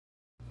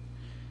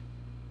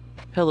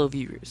Hello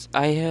viewers,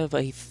 I have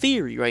a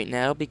theory right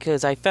now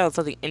because I found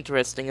something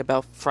interesting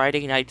about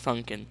Friday Night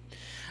Funkin'.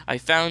 I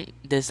found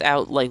this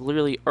out like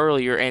literally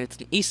earlier and it's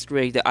an Easter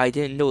egg that I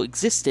didn't know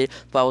existed,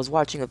 but I was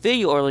watching a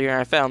video earlier and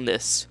I found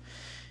this.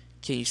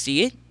 Can you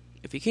see it?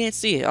 If you can't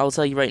see it, I'll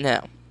tell you right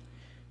now.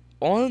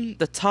 On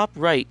the top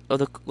right of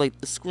the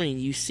screen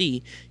you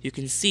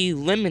can see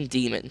Lemon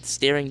Demon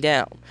staring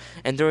down.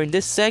 And during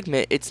this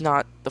segment it's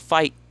not the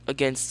fight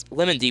against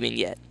Lemon Demon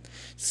yet.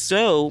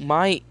 So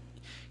my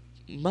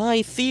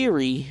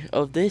theory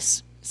of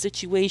this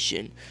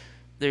situation,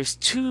 there's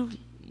two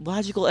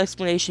logical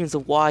explanations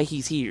of why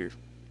he's here.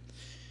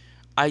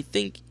 I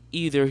think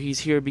either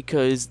he's here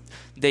because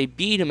they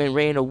beat him and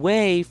ran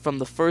away from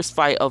the first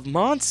fight of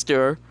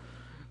Monster,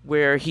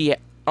 where he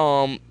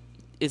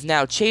is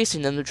now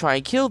chasing them to try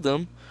and kill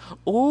them,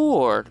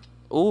 or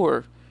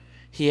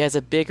he has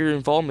a bigger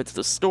involvement to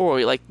the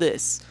story like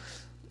this.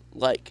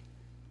 Like,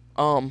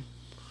 um,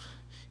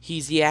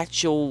 he's the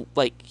actual,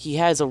 like, he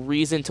has a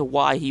reason to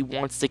why he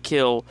wants to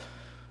kill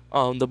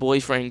the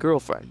boyfriend and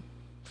girlfriend.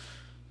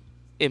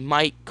 It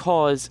might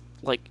cause,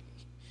 like,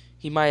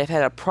 he might have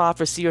had a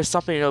prophecy or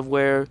something of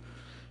where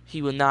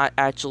he will not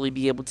actually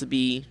be able to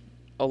be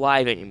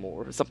alive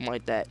anymore or something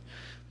like that.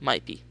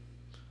 Might be.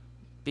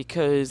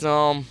 Because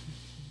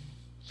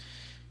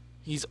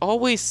he's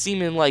always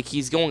seeming like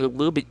he's going a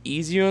little bit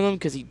easier on them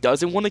because he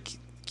doesn't want to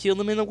kill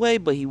them in a way,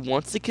 but he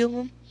wants to kill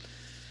them.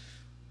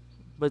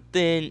 But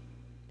then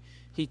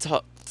he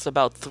talks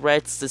about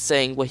threats to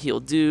saying what he'll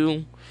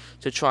do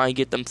to try and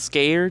get them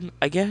scared,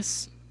 I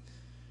guess.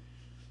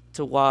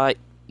 To why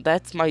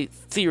That's my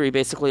theory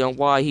basically on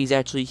why he's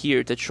actually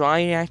here, to try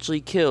and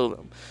actually kill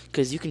them.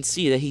 Because you can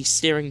see that he's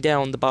staring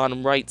down the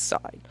bottom right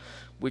side,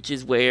 which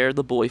is where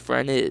the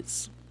boyfriend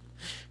is.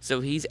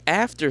 So he's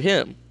after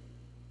him.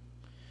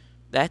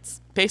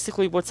 That's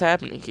basically what's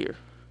happening here.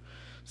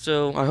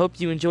 So I hope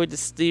you enjoyed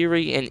this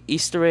theory and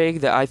Easter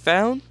egg that I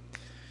found.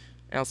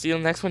 And I'll see you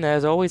on the next one.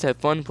 As always, have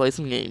fun and play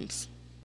some games.